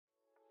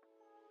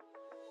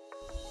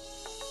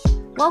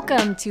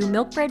Welcome to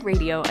Milkbread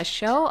Radio, a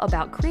show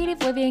about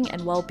creative living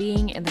and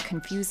well-being in the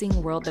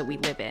confusing world that we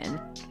live in.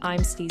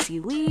 I'm Stacy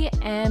Li,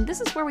 and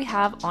this is where we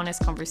have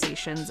honest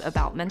conversations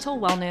about mental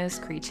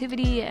wellness,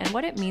 creativity, and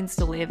what it means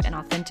to live an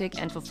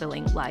authentic and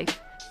fulfilling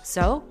life.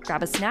 So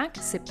grab a snack,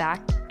 sit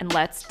back, and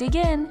let's dig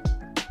in.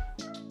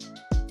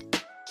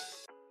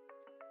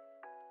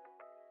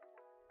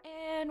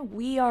 And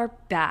we are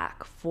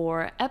back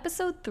for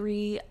episode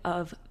 3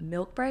 of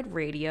Milkbread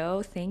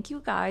Radio. Thank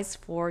you guys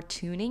for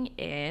tuning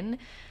in.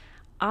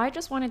 I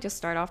just wanted to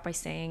start off by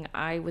saying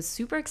I was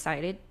super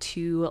excited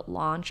to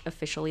launch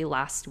officially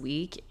last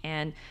week,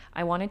 and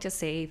I wanted to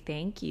say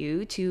thank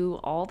you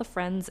to all the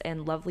friends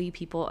and lovely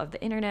people of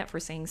the internet for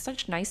saying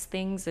such nice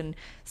things and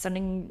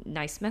sending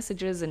nice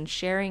messages and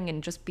sharing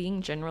and just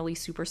being generally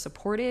super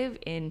supportive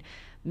in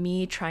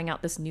me trying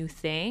out this new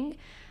thing.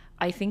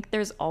 I think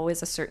there's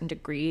always a certain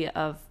degree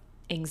of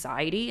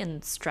anxiety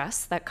and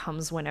stress that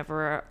comes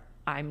whenever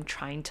I'm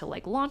trying to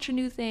launch a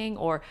new thing,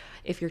 or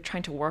if you're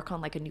trying to work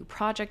on a new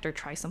project or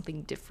try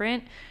something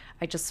different.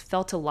 I just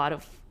felt a lot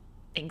of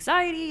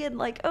anxiety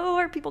and oh,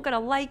 are people gonna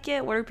like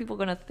it? What are people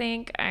gonna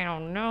think? I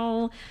don't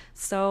know.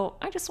 So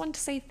I just wanted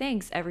to say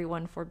thanks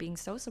everyone for being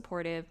so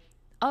supportive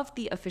of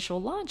the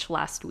official launch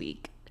last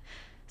week.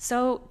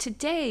 So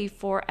today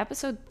for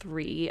episode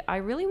 3, I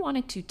really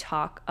wanted to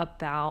talk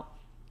about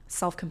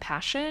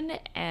self-compassion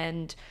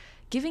and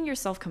giving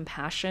yourself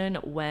compassion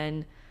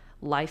when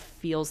life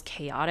feels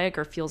chaotic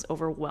or feels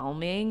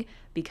overwhelming,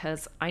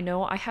 because I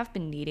know I have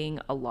been needing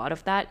a lot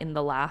of that in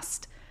the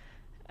last,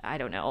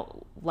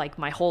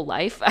 my whole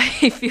life.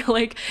 I feel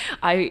like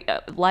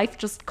life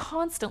just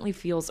constantly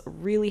feels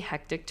really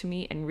hectic to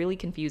me and really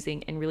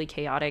confusing and really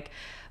chaotic.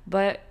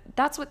 But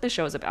that's what the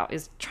show is about,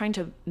 is trying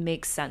to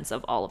make sense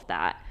of all of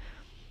that.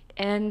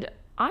 And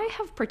I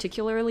have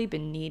particularly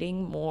been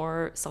needing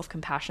more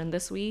self-compassion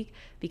this week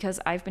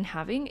because I've been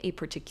having a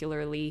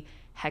particularly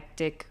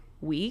hectic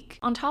week.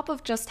 On top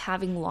of just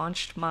having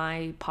launched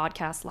my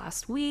podcast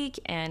last week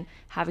and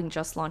having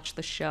just launched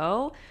the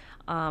show,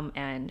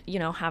 and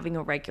having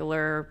a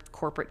regular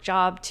corporate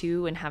job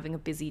too, and having a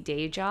busy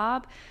day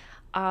job,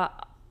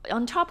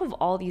 on top of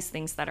all these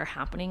things that are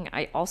happening,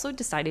 I also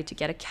decided to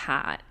get a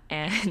cat.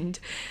 And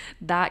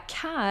that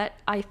cat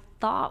I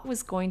thought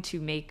was going to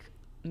make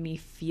me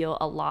feel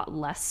a lot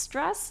less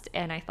stressed.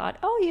 And I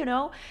thought,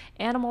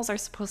 animals are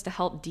supposed to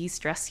help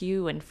de-stress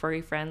you, and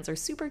furry friends are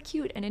super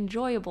cute and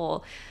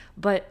enjoyable.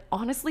 But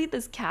honestly,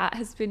 this cat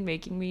has been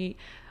making me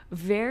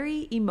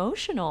very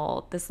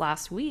emotional this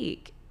last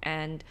week.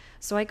 And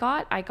so I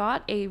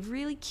got a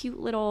really cute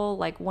little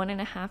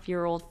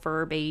 1.5-year-old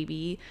fur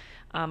baby.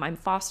 I'm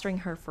fostering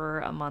her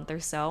for a month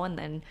or so, and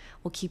then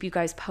we'll keep you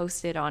guys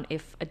posted on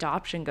if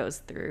adoption goes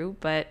through.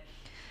 But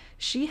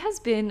she has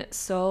been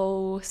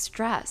so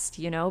stressed,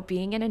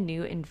 being in a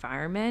new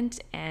environment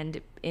and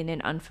in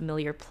an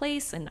unfamiliar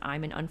place, and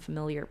I'm an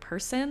unfamiliar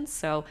person.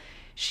 So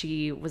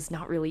she was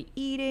not really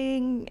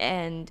eating,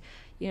 and,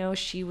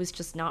 she was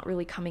just not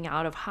really coming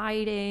out of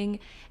hiding.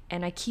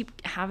 And I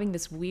keep having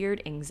this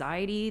weird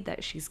anxiety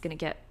that she's going to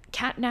get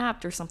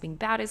catnapped or something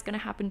bad is going to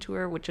happen to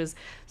her, which is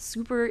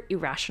super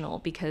irrational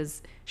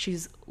because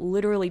she's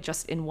literally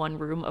just in one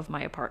room of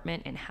my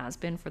apartment and has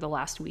been for the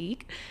last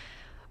week.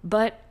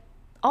 But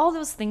all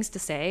those things to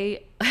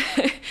say,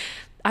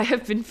 I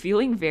have been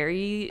feeling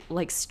very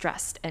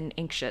stressed and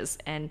anxious,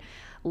 and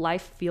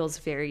life feels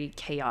very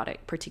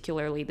chaotic,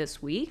 particularly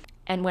this week.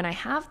 And when I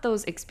have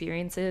those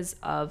experiences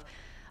of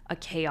a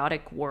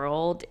chaotic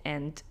world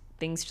and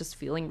things just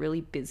feeling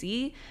really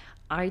busy,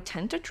 I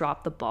tend to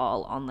drop the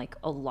ball on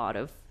a lot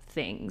of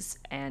things.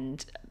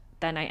 And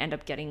then I end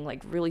up getting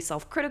really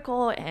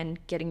self-critical and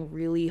getting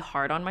really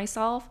hard on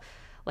myself.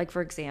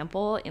 For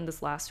example, in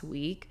this last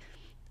week,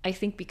 I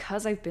think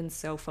because I've been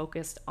so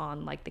focused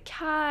on the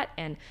cat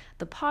and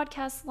the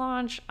podcast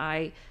launch,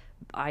 I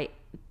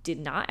did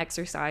not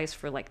exercise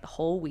for the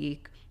whole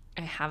week.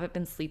 I haven't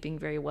been sleeping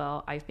very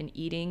well. I've been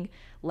eating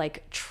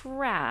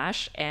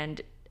trash, and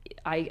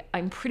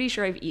I'm pretty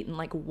sure I've eaten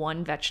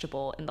one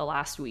vegetable in the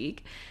last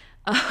week.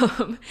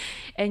 And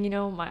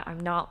I'm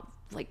not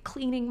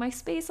cleaning my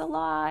space a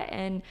lot,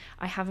 and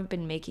I haven't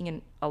been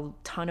making a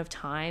ton of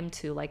time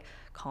to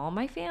call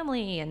my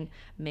family and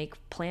make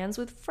plans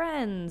with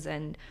friends,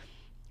 and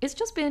it's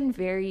just been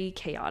very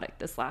chaotic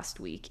this last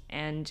week.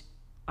 And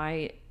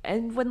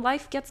when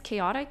life gets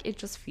chaotic, it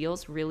just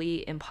feels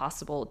really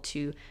impossible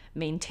to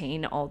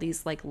maintain all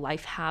these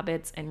life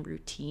habits and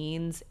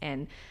routines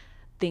and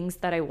things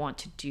that I want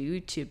to do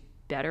to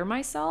better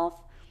myself.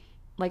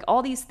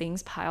 All these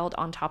things piled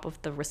on top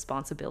of the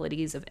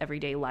responsibilities of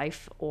everyday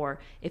life, or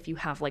if you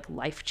have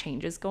life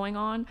changes going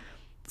on,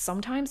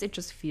 sometimes it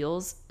just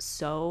feels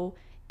so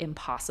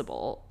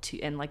impossible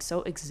to, and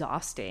so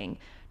exhausting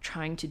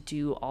trying to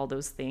do all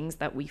those things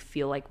that we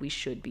feel like we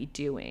should be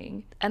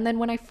doing. And then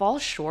when I fall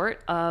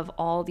short of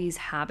all these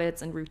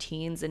habits and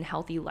routines and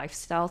healthy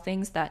lifestyle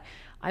things that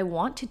I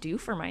want to do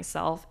for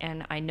myself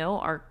and I know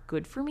are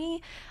good for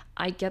me,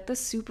 I get this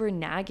super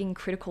nagging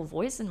critical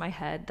voice in my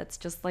head that's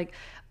just like,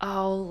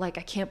 oh, like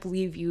I can't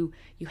believe you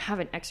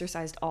haven't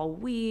exercised all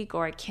week,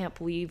 or I can't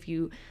believe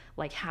you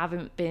like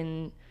haven't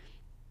been,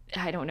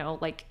 I don't know,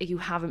 like you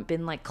haven't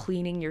been like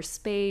cleaning your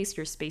space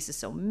is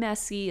so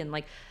messy, and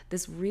like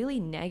this really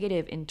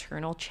negative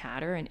internal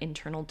chatter and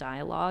internal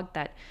dialogue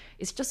that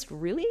is just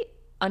really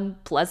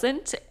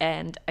unpleasant,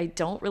 and I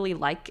don't really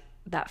like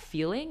that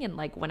feeling and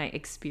like when I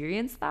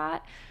experience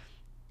that.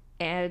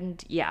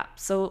 And yeah,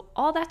 so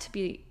all that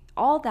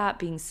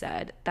being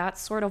said,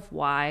 that's sort of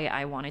why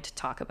I wanted to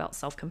talk about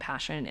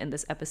self-compassion in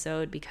this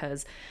episode,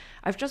 because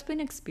I've just been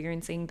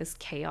experiencing this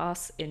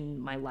chaos in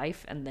my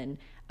life and then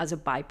as a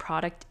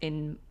byproduct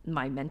in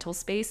my mental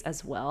space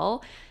as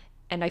well.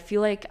 And I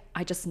feel like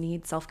I just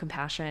need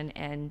self-compassion,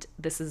 and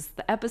this is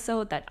the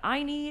episode that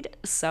I need,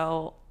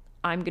 so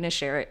I'm going to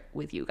share it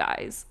with you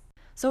guys.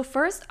 So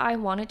first, I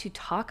wanted to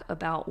talk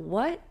about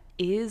what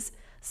is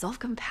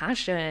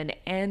self-compassion.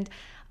 And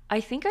I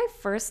think I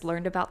first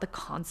learned about the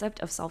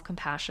concept of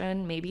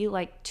self-compassion maybe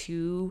like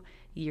 2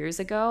 years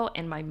ago,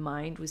 and my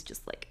mind was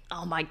just like,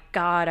 oh my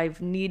God, I've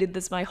needed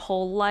this my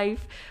whole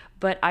life.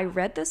 But I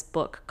read this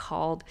book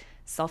called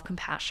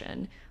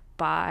Self-Compassion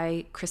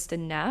by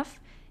Kristen Neff.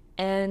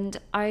 And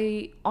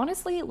I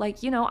honestly, like,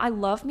 I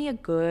love me a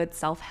good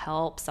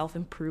self-help,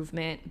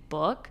 self-improvement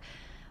book.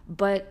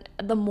 But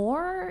the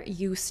more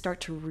you start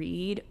to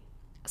read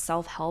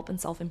self-help and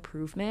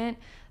self-improvement,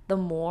 the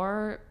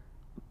more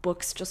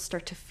books just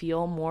start to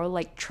feel more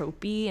like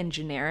tropey and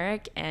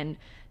generic and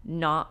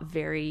not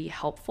very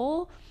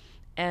helpful.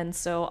 And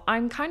so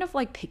I'm kind of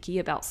like picky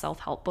about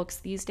self-help books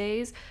these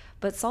days,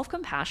 but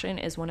Self-Compassion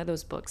is one of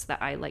those books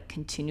that I like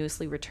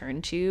continuously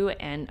return to,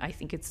 and I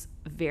think it's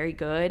very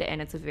good,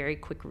 and it's a very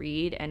quick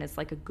read, and it's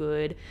like a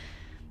good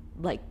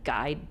like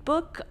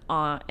guidebook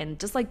and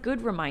just like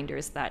good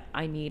reminders that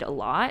I need a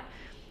lot.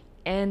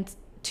 And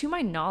to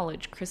my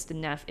knowledge,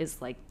 Kristen Neff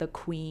is like the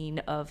queen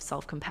of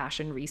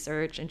self-compassion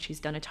research, and she's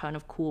done a ton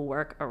of cool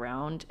work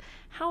around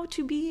how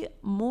to be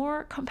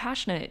more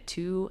compassionate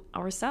to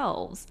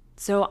ourselves.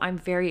 So I'm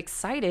very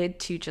excited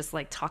to just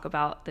like talk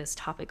about this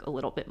topic a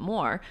little bit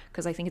more,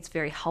 because I think it's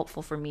very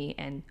helpful for me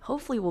and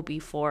hopefully will be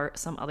for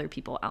some other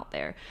people out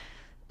there.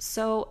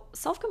 So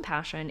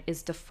self-compassion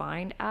is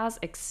defined as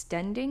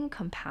extending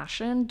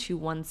compassion to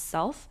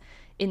oneself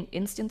in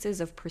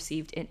instances of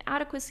perceived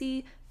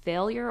inadequacy,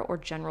 failure, or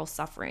general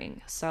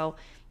suffering. So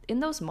in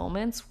those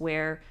moments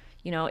where,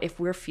 if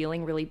we're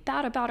feeling really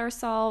bad about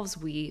ourselves,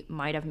 we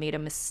might have made a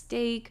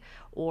mistake,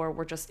 or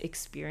we're just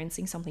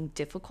experiencing something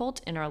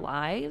difficult in our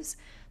lives,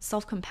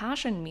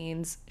 self-compassion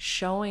means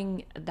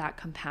showing that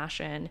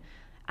compassion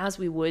as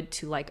we would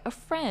to like a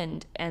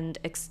friend, and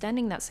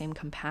extending that same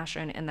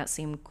compassion and that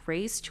same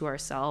grace to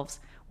ourselves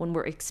when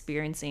we're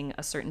experiencing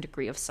a certain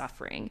degree of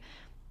suffering.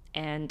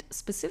 And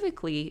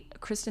specifically,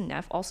 Kristen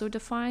Neff also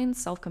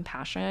defines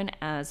self-compassion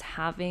as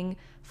having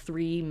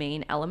 3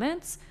 main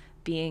elements,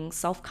 being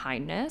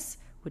self-kindness,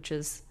 which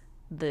is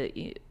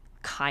the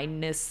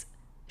kindness,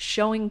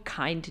 showing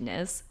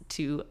kindness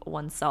to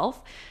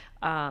oneself,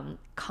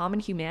 common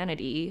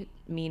humanity,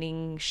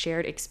 meaning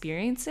shared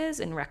experiences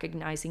and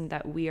recognizing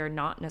that we are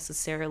not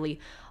necessarily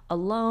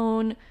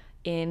alone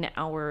in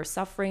our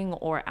suffering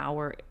or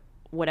our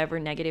whatever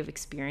negative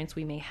experience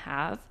we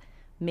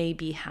may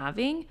be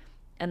having.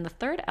 And the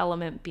third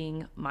element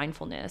being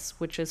mindfulness,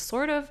 which is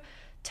sort of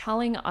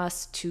telling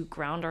us to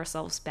ground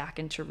ourselves back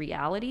into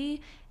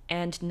reality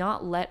and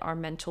not let our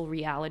mental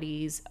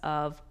realities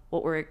of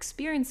what we're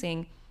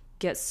experiencing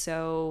get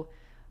so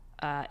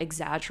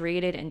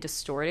exaggerated and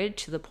distorted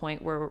to the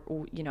point where,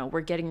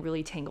 we're getting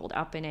really tangled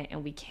up in it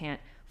and we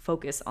can't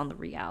focus on the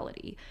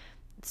reality.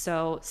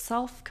 So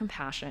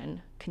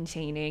self-compassion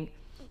containing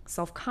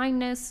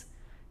self-kindness,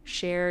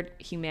 shared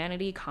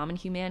humanity, common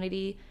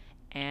humanity,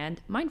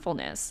 and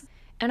mindfulness.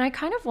 And I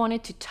kind of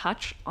wanted to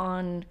touch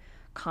on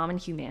common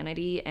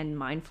humanity and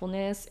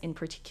mindfulness in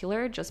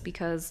particular, just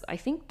because I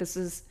think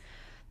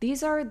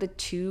these are the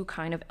 2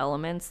 kind of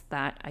elements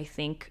that I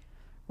think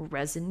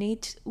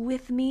resonate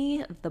with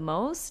me the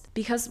most.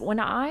 Because when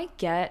I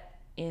get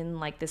in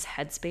like this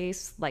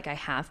headspace, like I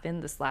have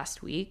been this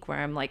last week, where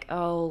I'm like,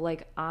 oh,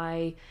 like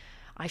I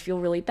feel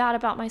really bad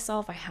about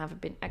myself. I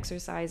haven't been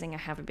exercising. I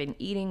haven't been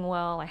eating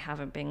well. I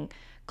haven't been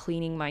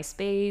cleaning my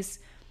space.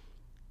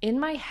 In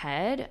my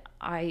head,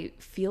 I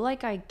feel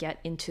like I get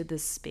into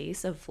this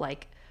space of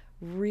like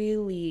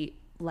really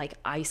like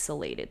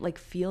isolated, like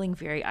feeling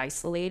very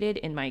isolated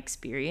in my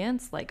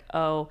experience. Like,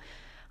 oh,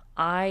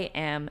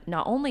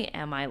 not only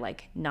am I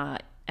like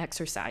not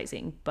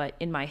exercising, but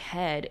in my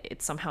head,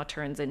 it somehow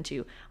turns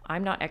into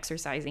I'm not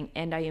exercising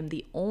and I am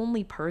the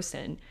only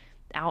person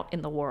out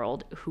in the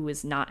world who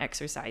is not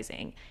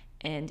exercising.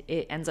 And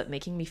it ends up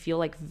making me feel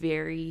like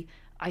very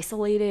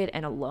isolated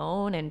and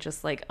alone and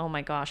just like, oh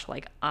my gosh,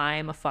 like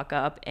I'm a fuck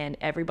up and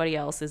everybody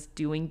else is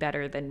doing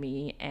better than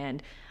me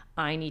and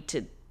I need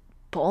to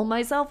pull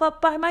myself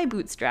up by my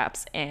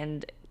bootstraps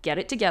and get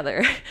it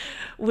together,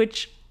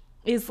 which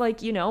is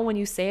like, when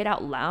you say it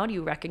out loud,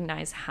 you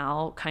recognize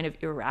how kind of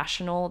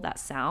irrational that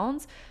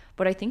sounds.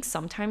 But I think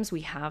sometimes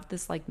we have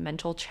this like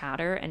mental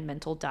chatter and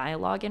mental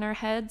dialogue in our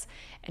heads,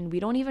 and we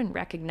don't even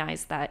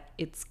recognize that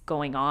it's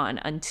going on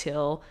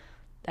until,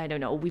 I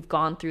don't know, we've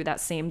gone through that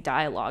same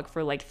dialogue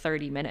for like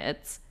 30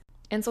 minutes.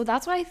 And so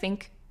that's why I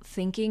think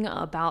thinking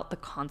about the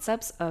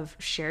concepts of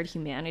shared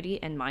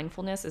humanity and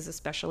mindfulness is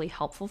especially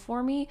helpful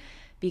for me,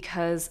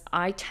 because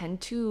I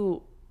tend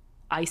to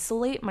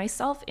isolate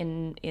myself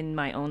in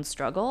my own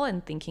struggle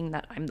and thinking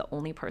that I'm the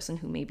only person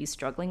who may be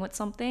struggling with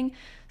something.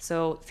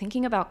 So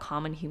thinking about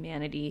common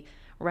humanity,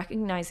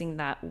 recognizing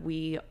that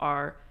we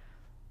are,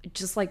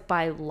 just like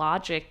by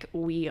logic,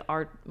 we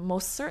are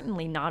most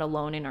certainly not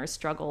alone in our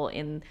struggle.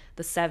 In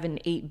the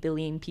 7-8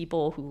 billion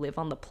people who live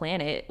on the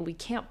planet, we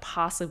can't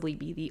possibly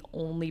be the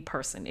only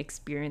person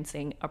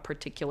experiencing a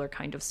particular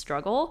kind of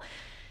struggle.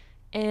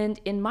 And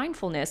in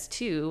mindfulness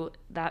too,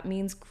 that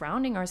means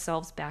grounding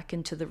ourselves back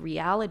into the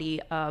reality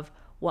of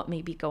what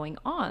may be going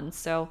on.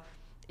 So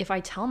if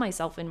I tell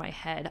myself in my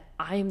head,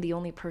 I'm the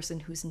only person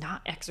who's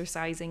not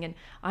exercising and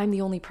I'm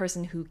the only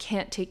person who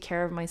can't take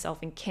care of myself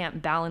and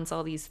can't balance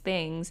all these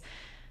things,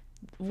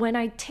 when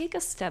I take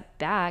a step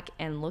back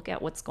and look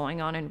at what's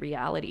going on in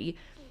reality,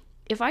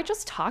 if I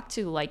just talk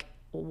to like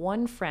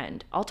one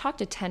friend, I'll talk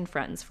to 10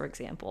 friends, for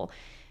example,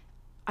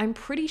 I'm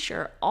pretty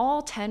sure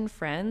all 10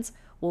 friends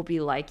will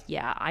be like,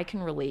 yeah, I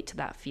can relate to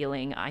that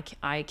feeling.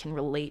 I can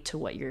relate to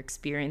what you're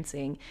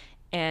experiencing.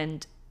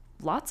 And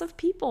lots of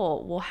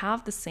people will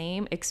have the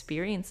same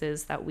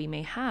experiences that we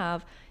may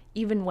have,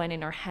 even when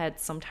in our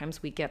heads,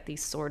 sometimes we get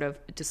these sort of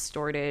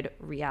distorted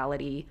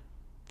reality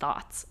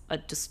thoughts,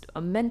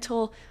 a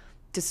mental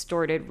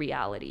distorted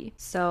reality.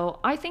 So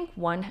I think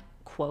one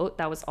quote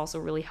that was also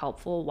really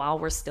helpful while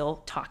we're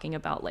still talking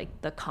about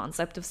like the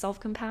concept of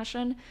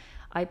self-compassion,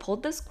 I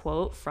pulled this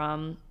quote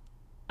from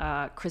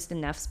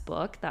Kristen Neff's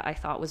book that I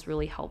thought was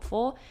really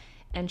helpful.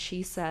 And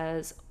she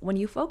says, when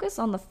you focus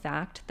on the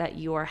fact that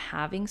you are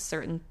having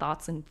certain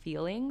thoughts and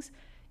feelings,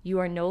 you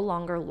are no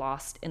longer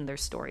lost in their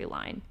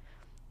storyline.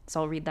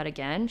 So I'll read that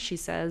again. She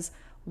says,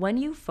 when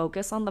you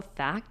focus on the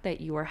fact that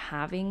you are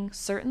having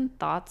certain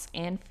thoughts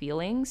and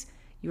feelings,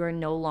 you are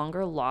no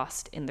longer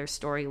lost in their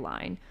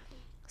storyline.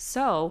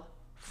 So,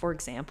 for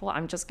example,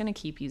 I'm just going to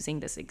keep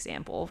using this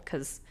example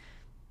because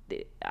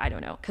I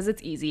don't know, because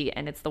it's easy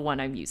and it's the one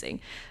I'm using.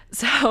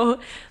 So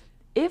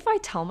if I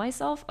tell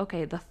myself,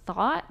 okay, the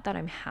thought that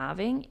I'm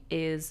having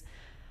is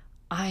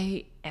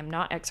I am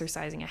not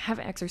exercising. I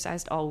haven't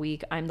exercised all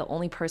week. I'm the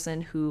only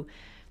person who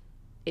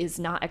is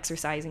not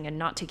exercising and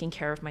not taking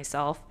care of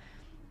myself.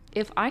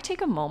 If I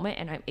take a moment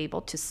and I'm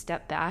able to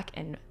step back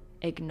and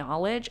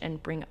acknowledge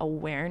and bring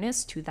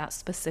awareness to that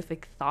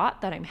specific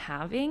thought that I'm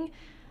having,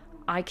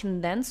 I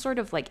can then sort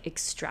of like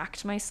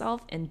extract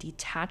myself and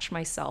detach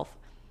myself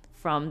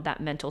from that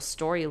mental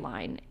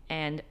storyline.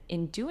 And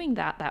in doing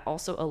that, that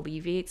also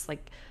alleviates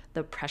like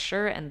the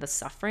pressure and the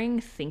suffering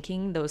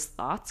thinking those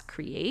thoughts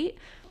create.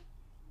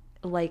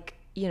 Like,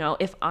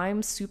 if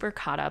I'm super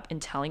caught up in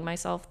telling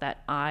myself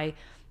that I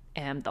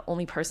am the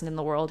only person in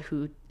the world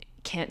who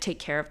can't take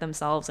care of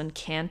themselves and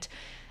can't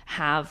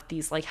have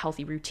these like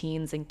healthy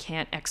routines and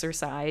can't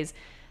exercise,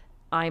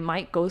 I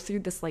might go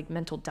through this like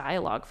mental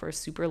dialogue for a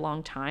super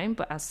long time.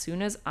 But as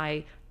soon as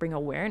I bring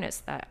awareness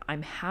that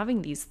I'm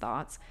having these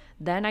thoughts,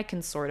 then I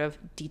can sort of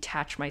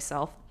detach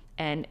myself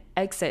and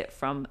exit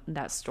from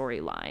that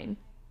storyline.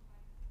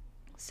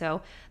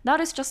 So that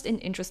is just an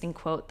interesting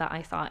quote that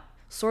I thought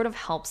sort of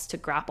helps to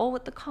grapple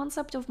with the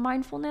concept of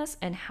mindfulness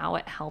and how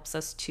it helps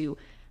us to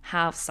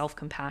have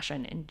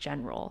self-compassion in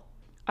general.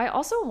 I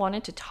also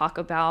wanted to talk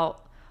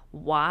about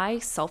why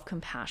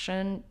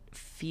self-compassion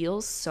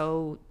feels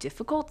so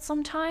difficult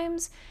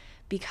sometimes,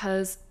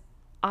 because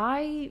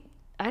I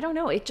don't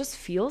know, it just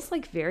feels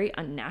like very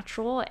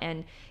unnatural,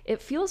 and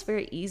it feels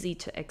very easy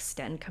to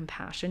extend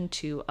compassion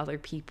to other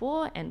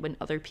people. And when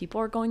other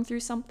people are going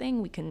through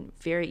something, we can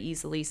very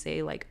easily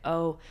say like,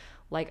 oh,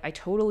 like I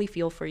totally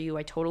feel for you,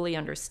 I totally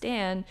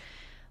understand,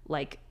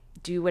 like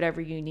do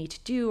whatever you need to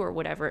do or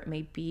whatever it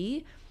may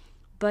be.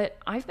 But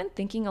I've been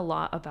thinking a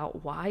lot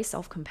about why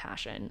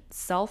self-compassion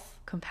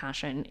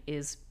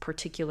is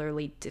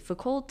particularly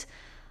difficult.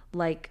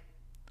 Like,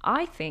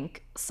 I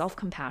think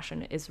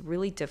self-compassion is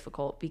really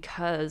difficult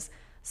because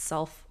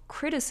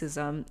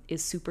self-criticism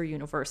is super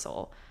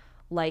universal.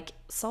 Like,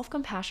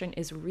 self-compassion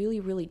is really,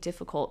 really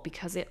difficult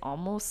because it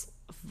almost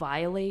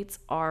violates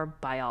our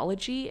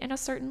biology in a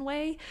certain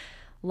way.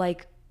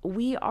 Like,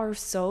 we are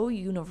so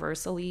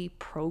universally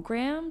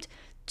programmed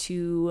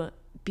to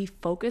be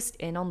focused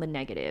in on the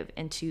negative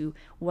and to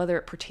whether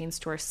it pertains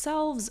to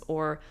ourselves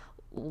or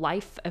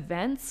life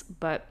events,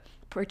 but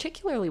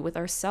particularly with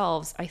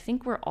ourselves, I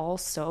think we're all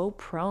so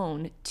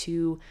prone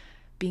to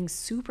being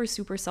super,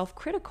 super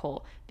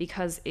self-critical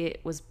because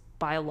it was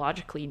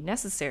biologically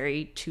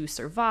necessary to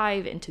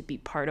survive and to be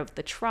part of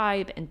the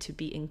tribe and to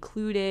be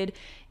included.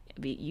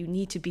 You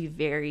need to be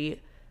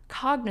very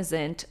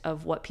cognizant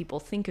of what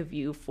people think of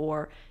you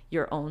for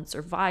your own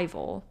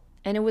survival.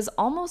 And it was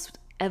almost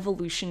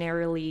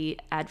evolutionarily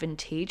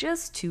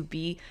advantageous to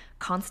be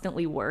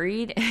constantly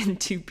worried and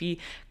to be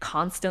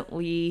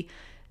constantly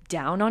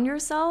down on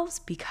yourselves,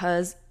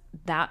 because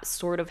that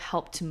sort of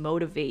helped to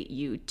motivate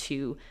you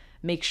to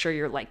make sure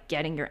you're like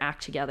getting your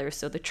act together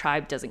so the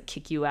tribe doesn't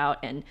kick you out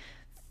and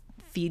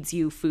feeds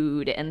you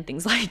food and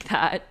things like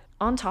that.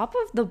 On top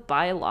of the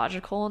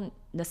biological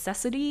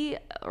necessity,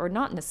 or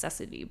not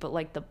necessity, but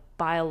like the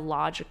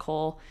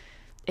biological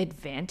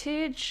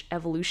advantage,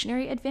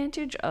 evolutionary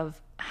advantage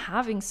of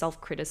having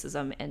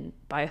self-criticism and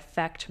by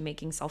effect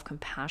making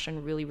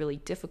self-compassion really, really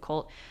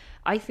difficult,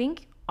 I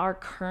think our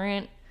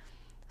current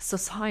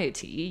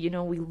society,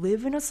 we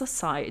live in a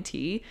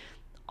society,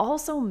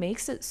 also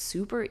makes it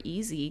super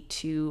easy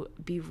to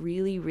be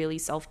really, really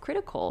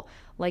self-critical.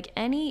 Like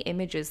any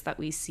images that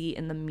we see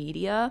in the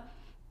media,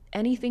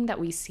 anything that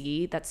we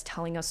see that's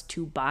telling us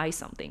to buy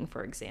something,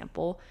 for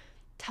example,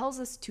 tells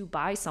us to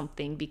buy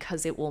something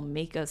because it will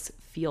make us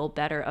feel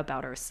better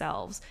about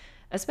ourselves.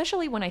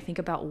 Especially when I think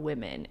about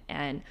women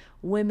and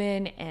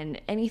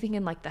anything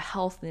in like the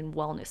health and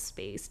wellness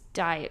space,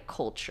 diet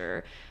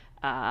culture,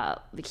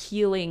 the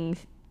healing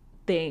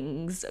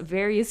things,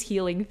 various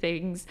healing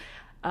things.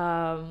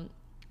 I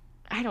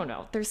don't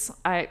know.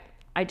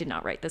 I did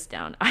not write this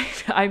down.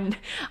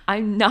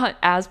 I'm not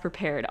as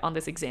prepared on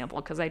this example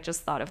because I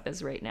just thought of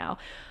this right now.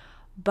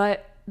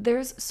 But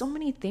there's so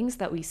many things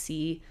that we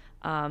see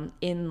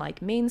in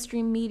like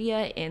mainstream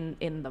media, in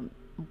the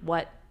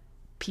what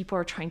people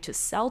are trying to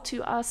sell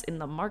to us in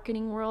the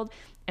marketing world,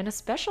 and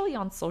especially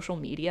on social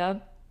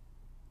media.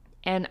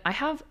 And I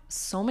have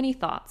so many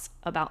thoughts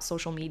about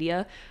social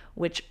media,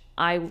 which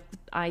I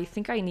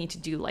think I need to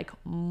do like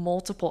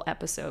multiple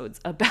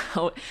episodes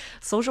about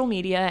social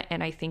media,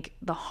 and I think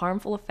the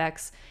harmful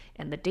effects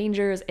and the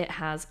dangers it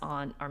has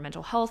on our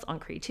mental health, on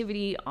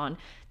creativity, on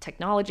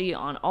technology,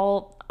 on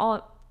all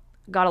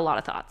got a lot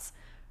of thoughts.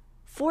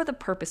 For the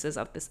purposes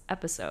of this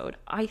episode,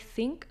 I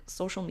think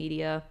social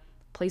media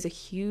plays a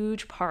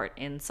huge part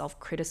in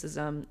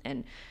self-criticism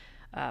and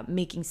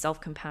making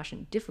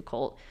self-compassion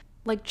difficult.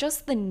 Like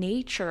just the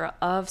nature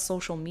of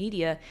social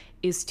media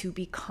is to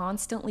be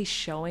constantly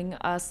showing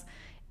us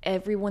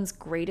everyone's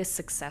greatest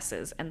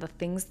successes and the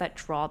things that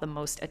draw the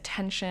most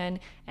attention,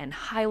 and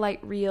highlight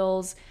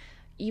reels,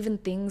 even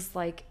things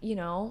like,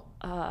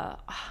 I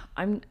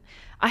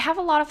have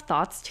a lot of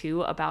thoughts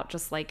too about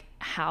just like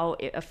how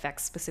it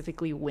affects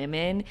specifically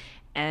women.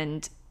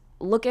 And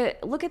look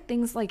at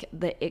things like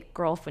the it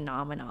girl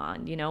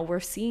phenomenon. We're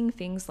seeing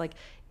things like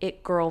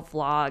it girl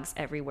vlogs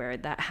everywhere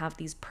that have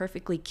these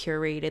perfectly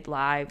curated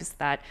lives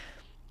that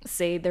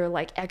say they're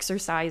like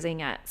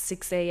exercising at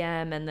 6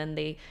 a.m. and then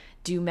they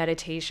do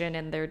meditation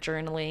and they're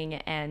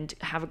journaling and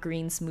have a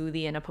green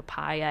smoothie and a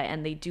papaya,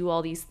 and they do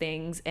all these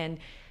things, and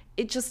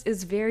it just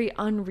is very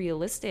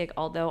unrealistic.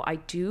 Although I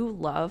do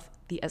love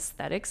the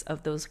aesthetics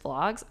of those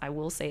vlogs, I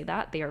will say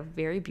that they are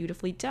very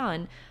beautifully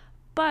done,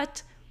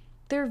 but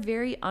they're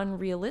very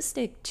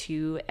unrealistic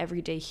to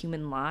everyday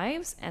human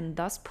lives, and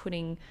thus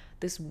putting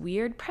this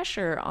weird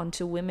pressure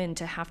onto women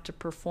to have to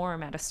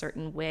perform in a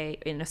certain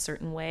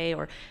way,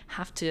 or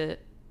have to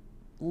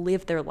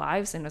live their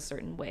lives in a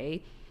certain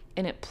way.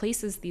 And it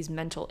places these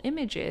mental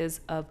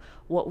images of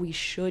what we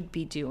should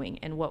be doing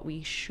and what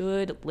we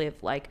should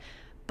live like.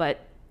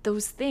 But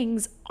those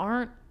things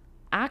aren't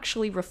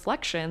actually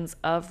reflections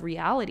of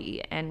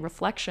reality and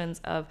reflections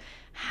of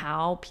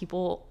how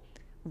people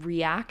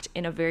react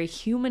in a very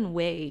human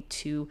way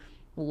to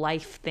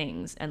life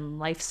things and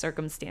life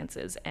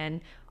circumstances and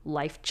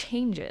life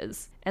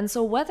changes. And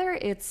so whether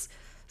it's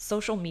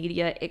social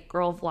media, it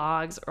girl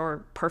vlogs,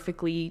 or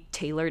perfectly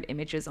tailored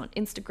images on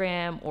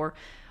Instagram, or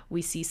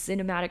we see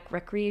cinematic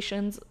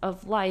recreations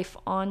of life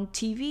on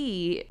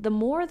TV, the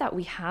more that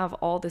we have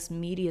all this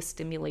media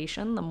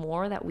stimulation, the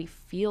more that we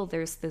feel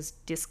there's this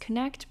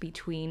disconnect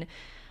between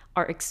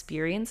our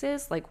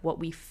experiences, like what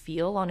we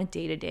feel on a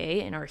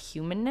day-to-day and our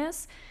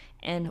humanness,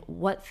 and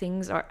what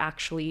things are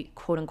actually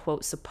quote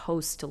unquote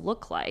supposed to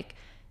look like.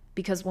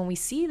 Because when we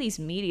see these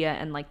media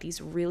and like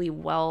these really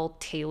well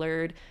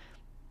tailored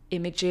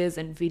images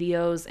and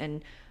videos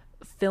and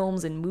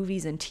films and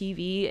movies and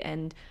TV,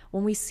 and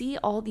when we see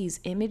all these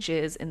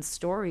images and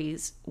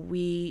stories,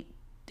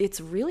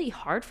 it's really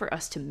hard for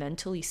us to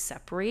mentally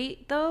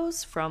separate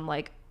those from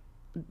like,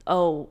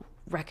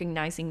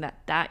 recognizing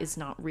that is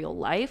not real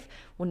life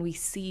when we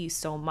see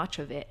so much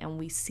of it, and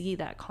we see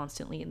that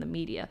constantly in the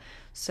media.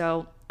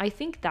 So I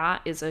think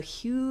that is a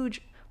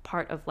huge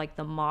part of like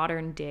the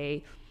modern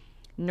day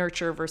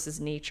nurture versus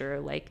nature.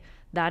 Like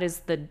that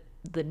is the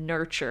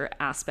nurture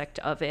aspect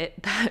of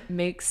it that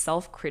makes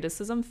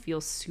self-criticism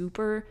feel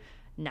super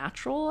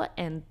natural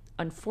and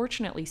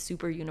unfortunately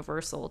super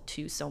universal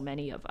to so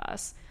many of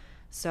us.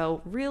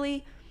 So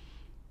really,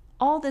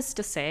 all this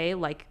to say,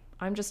 like,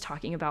 I'm just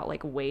talking about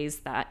like ways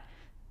that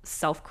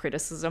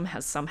self-criticism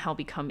has somehow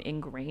become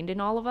ingrained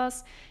in all of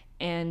us.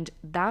 And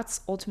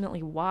that's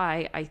ultimately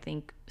why I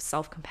think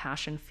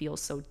self-compassion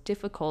feels so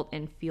difficult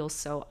and feels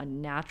so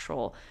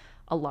unnatural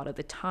a lot of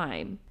the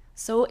time.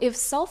 So, if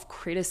self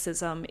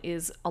criticism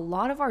is a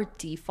lot of our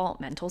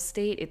default mental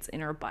state, it's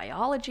in our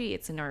biology,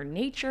 it's in our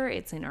nature,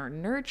 it's in our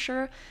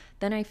nurture,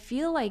 then I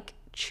feel like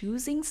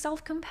choosing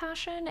self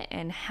compassion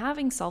and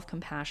having self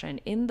compassion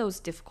in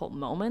those difficult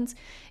moments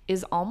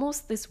is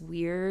almost this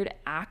weird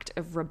act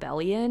of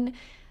rebellion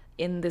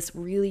in this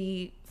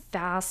really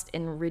fast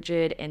and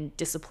rigid and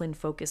discipline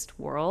focused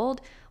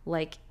world.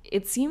 Like,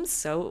 it seems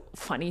so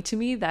funny to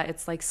me that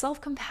it's like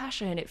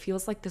self-compassion, it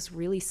feels like this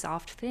really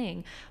soft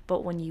thing,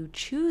 but when you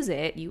choose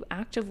it, you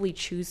actively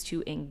choose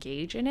to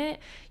engage in it,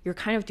 you're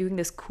kind of doing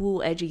this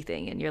cool edgy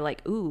thing, and you're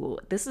like, ooh,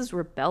 this is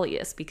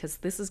rebellious because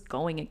this is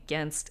going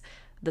against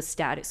the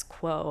status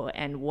quo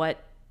and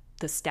what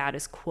the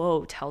status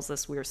quo tells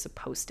us we're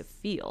supposed to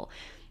feel.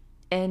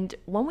 And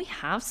when we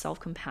have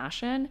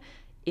self-compassion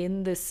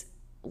in this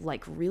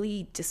like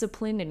really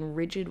disciplined and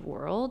rigid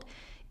world,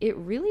 it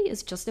really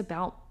is just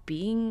about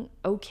being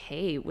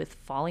okay with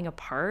falling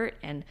apart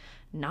and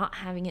not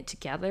having it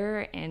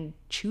together and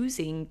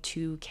choosing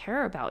to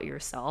care about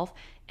yourself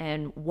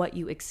and what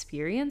you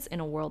experience in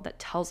a world that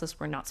tells us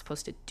we're not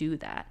supposed to do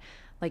that.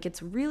 Like,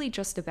 it's really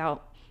just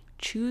about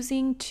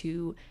choosing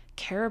to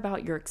care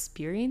about your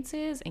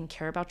experiences and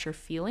care about your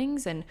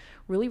feelings and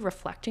really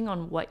reflecting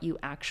on what you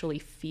actually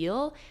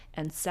feel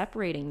and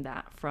separating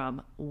that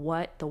from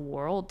what the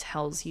world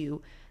tells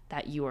you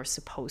that you are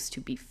supposed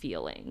to be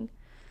feeling.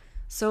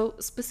 So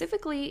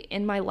specifically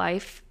in my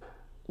life,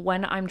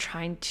 when I'm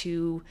trying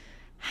to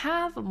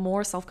have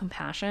more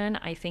self-compassion,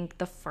 I think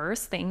the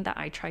first thing that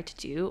I try to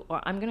do, or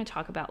I'm going to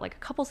talk about like a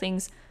couple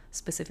things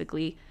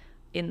specifically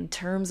in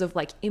terms of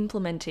like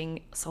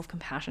implementing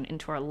self-compassion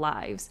into our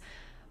lives.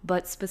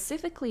 But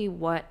specifically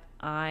what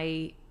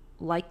I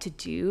like to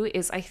do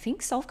is I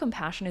think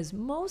self-compassion is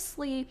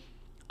mostly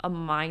a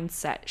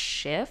mindset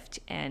shift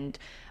and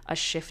a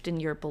shift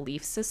in your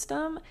belief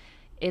system.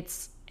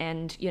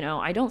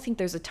 I don't think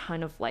there's a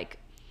ton of like,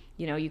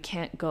 you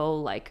can't go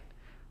like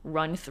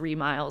run 3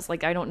 miles.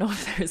 Like, I don't know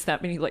if there's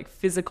that many like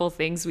physical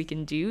things we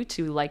can do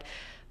to like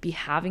be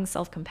having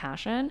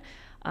self-compassion.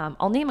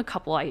 I'll name a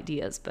couple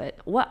ideas, but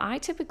what I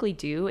typically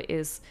do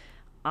is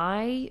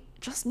I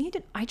just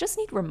need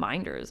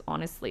reminders,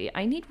 honestly.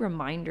 I need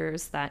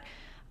reminders that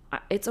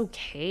it's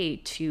okay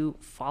to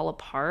fall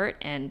apart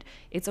and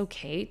it's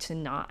okay to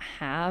not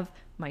have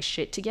my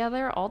shit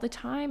together all the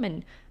time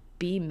and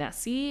be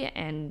messy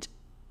and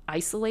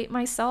isolate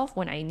myself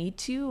when I need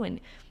to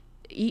and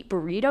eat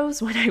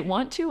burritos when I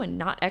want to and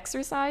not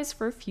exercise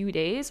for a few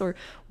days or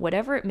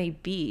whatever it may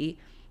be.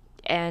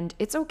 And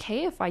it's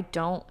okay if I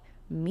don't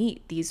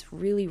meet these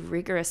really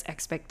rigorous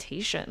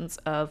expectations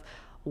of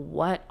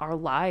what our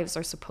lives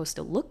are supposed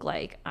to look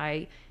like.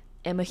 I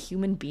am a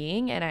human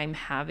being and I'm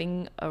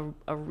having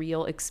a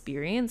real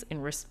experience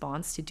in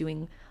response to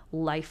doing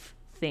life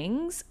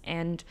things.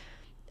 And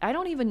I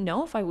don't even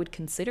know if I would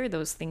consider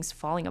those things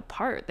falling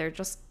apart. They're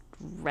just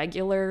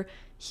regular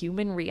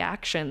human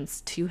reactions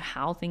to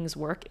how things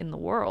work in the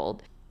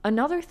world.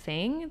 Another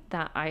thing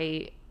that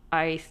I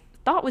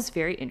thought was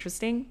very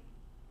interesting,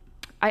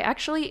 I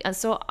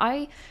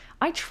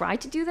try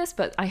to do this,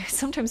 but I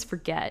sometimes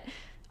forget.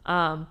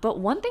 But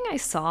one thing I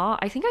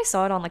think I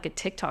saw it on like a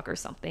TikTok or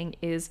something,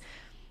 is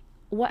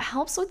what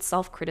helps with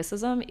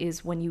self-criticism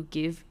is when you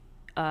give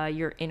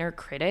your inner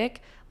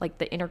critic, like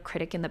the inner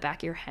critic in the back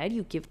of your head,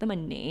 you give them a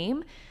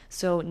name.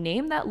 So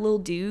name that little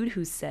dude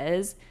who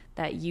says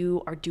that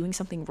you are doing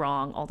something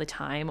wrong all the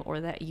time, or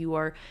that you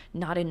are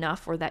not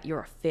enough, or that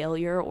you're a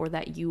failure, or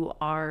that you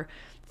are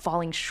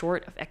falling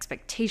short of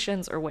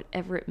expectations, or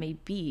whatever it may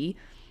be.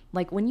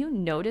 Like, when you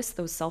notice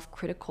those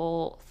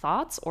self-critical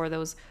thoughts or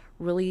those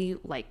really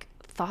like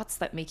thoughts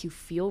that make you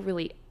feel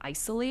really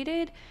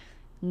isolated,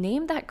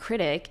 name that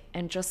critic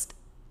and just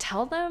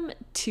tell them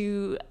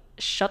to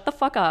shut the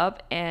fuck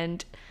up,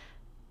 and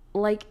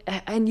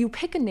you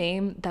pick a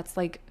name that's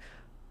like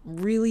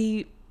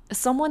really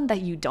someone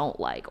that you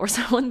don't like, or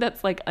someone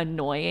that's like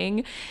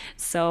annoying.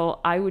 So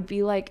I would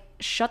be like,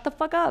 shut the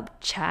fuck up,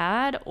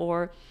 Chad,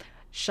 or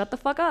shut the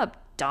fuck up,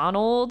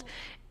 Donald.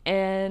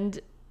 And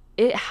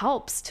it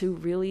helps to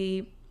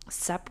really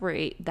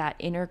separate that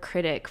inner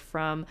critic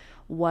from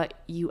what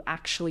you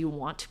actually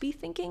want to be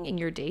thinking in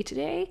your day to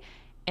day.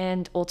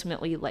 And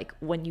ultimately, like,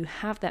 when you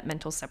have that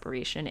mental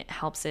separation, it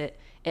helps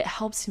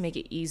to make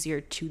it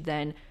easier to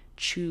then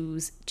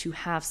choose to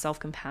have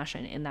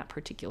self-compassion in that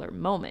particular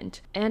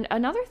moment. And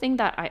another thing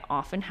that I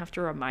often have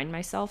to remind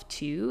myself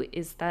too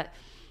is that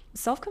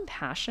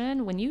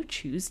self-compassion, when you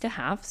choose to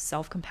have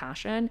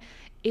self-compassion,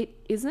 it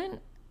isn't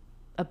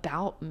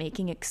about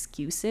making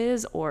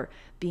excuses or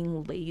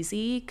being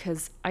lazy,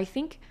 because I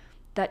think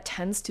that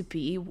tends to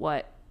be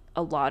what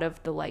a lot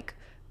of the like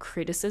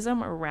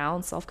criticism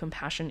around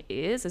self-compassion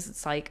is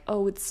it's like,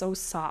 oh, it's so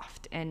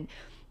soft and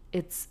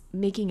it's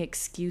making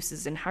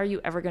excuses, and how are you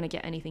ever going to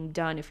get anything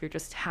done if you're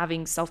just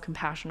having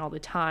self-compassion all the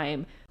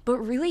time? But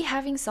really,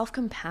 having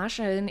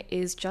self-compassion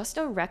is just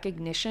a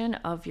recognition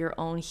of your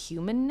own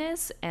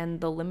humanness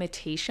and the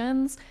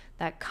limitations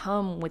that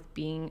come with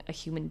being a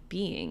human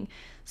being.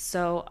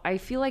 So I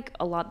feel like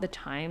a lot of the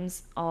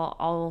times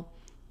I'll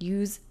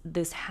use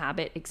this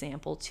habit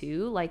example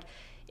too. Like,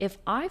 if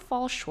I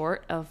fall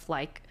short of,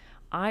 like,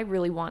 I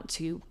really want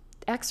to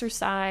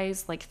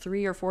exercise like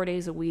 3 or 4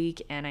 days a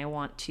week, and I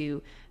want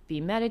to be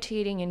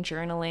meditating and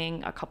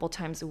journaling a couple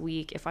times a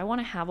week, if I want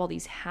to have all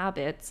these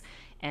habits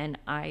and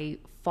I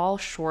fall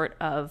short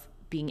of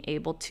being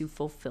able to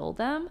fulfill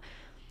them,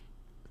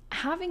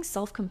 having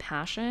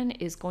self-compassion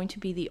is going to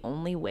be the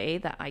only way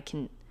that I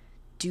can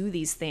do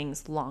these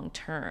things long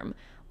term.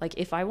 Like,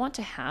 if I want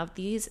to have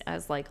these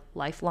as like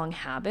lifelong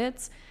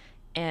habits,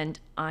 and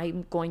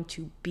I'm going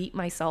to beat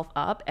myself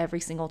up every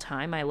single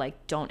time I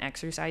like don't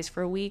exercise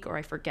for a week, or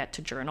I forget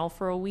to journal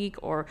for a week,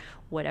 or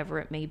whatever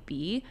it may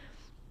be,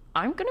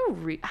 I'm going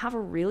to have a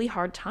really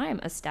hard time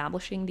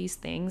establishing these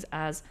things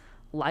as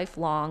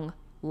lifelong,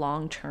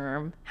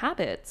 long-term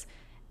habits.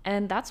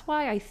 And that's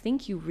why I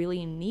think you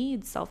really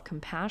need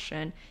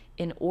self-compassion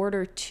in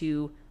order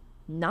to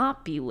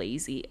not be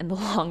lazy in the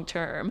long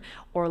term,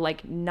 or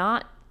like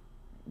not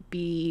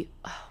be,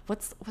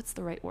 what's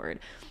the right word?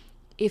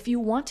 If you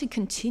want to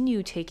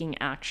continue taking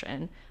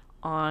action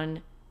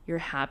on your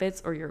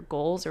habits or your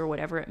goals or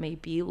whatever it may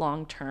be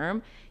long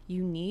term,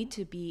 you need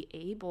to be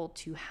able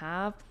to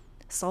have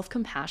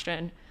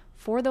self-compassion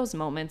for those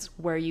moments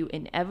where you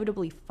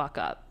inevitably fuck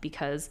up,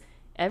 because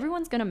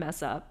everyone's going to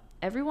mess up.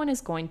 Everyone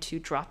is going to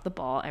drop the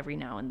ball every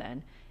now and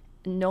then.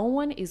 No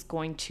one is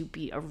going to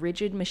be a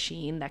rigid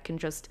machine that can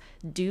just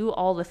do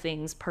all the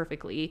things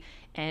perfectly.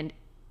 And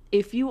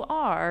if you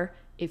are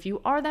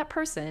that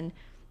person,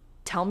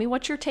 tell me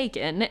what you're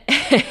taking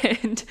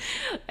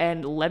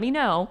and let me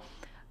know.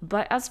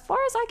 But as far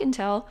as I can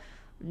tell,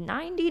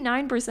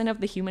 99%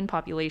 of the human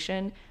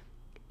population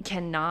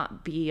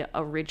cannot be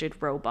a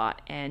rigid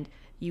robot, and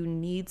you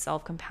need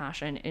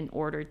self-compassion in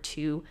order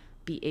to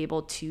be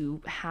able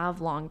to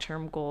have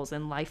long-term goals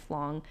and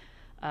lifelong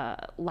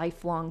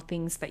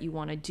things that you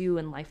want to do,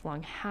 and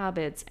lifelong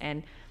habits,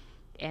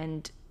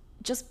 and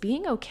just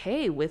being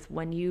okay with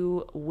when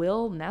you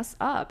will mess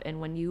up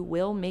and when you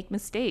will make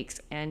mistakes,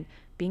 and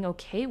being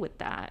okay with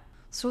that.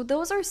 So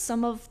those are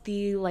some of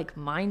the like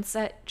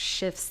mindset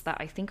shifts that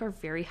I think are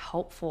very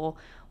helpful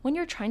when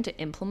you're trying to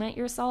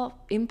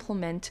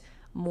implement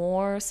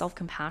more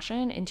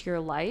self-compassion into your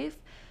life.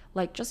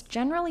 Like, just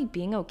generally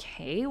being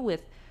okay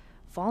with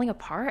falling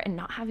apart and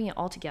not having it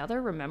all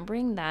together,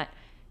 remembering that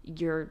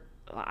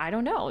I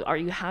don't know, are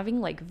you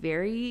having like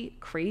very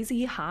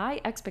crazy high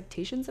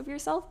expectations of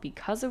yourself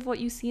because of what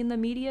you see in the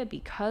media,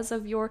 because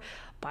of your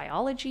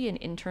biology and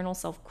internal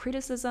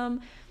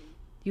self-criticism?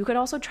 You could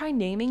also try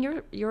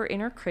naming your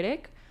inner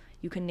critic.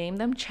 You can name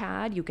them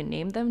Chad, you can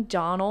name them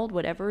Donald,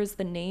 whatever is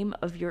the name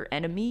of your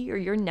enemy or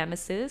your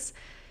nemesis.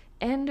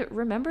 And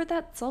remember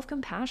that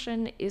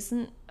self-compassion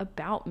isn't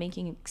about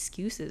making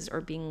excuses or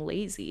being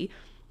lazy.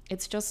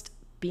 It's just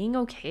being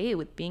okay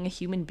with being a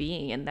human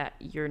being, and that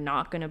you're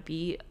not going to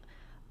be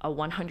a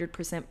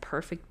 100%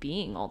 perfect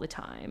being all the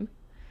time.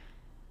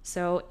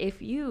 So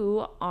if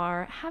you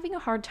are having a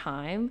hard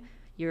time,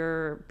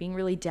 you're being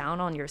really down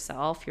on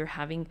yourself, you're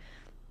having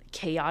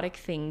chaotic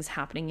things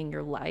happening in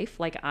your life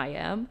like I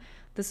am,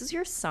 this is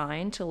your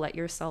sign to let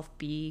yourself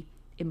be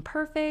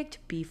imperfect,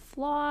 be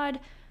flawed,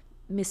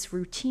 miss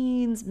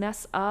routines,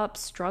 mess up,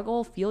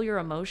 struggle, feel your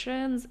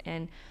emotions,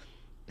 and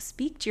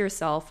speak to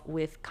yourself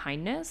with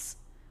kindness,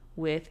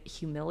 with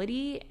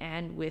humility,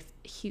 and with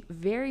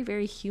very,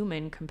 very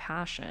human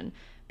compassion,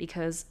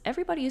 because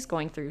everybody is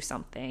going through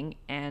something,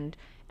 and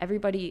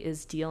everybody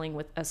is dealing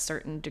with a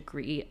certain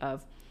degree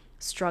of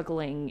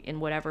struggling in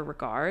whatever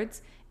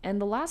regards. And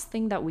the last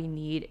thing that we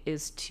need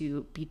is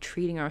to be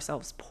treating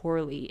ourselves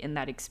poorly in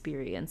that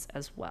experience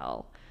as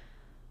well.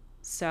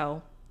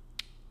 So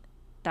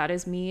that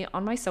is me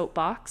on my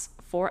soapbox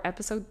for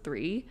episode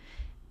 3.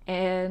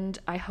 And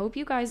I hope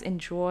you guys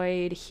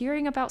enjoyed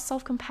hearing about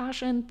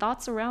self-compassion,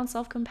 thoughts around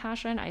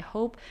self-compassion. I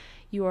hope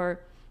you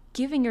are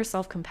giving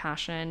yourself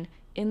compassion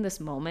in this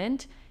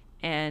moment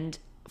and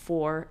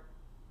for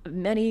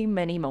many,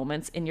 many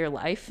moments in your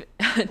life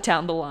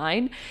down the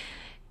line.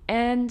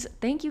 And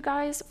thank you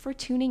guys for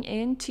tuning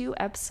in to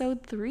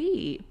episode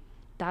 3.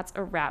 That's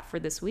a wrap for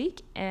this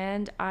week,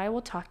 and I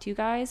will talk to you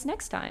guys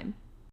next time.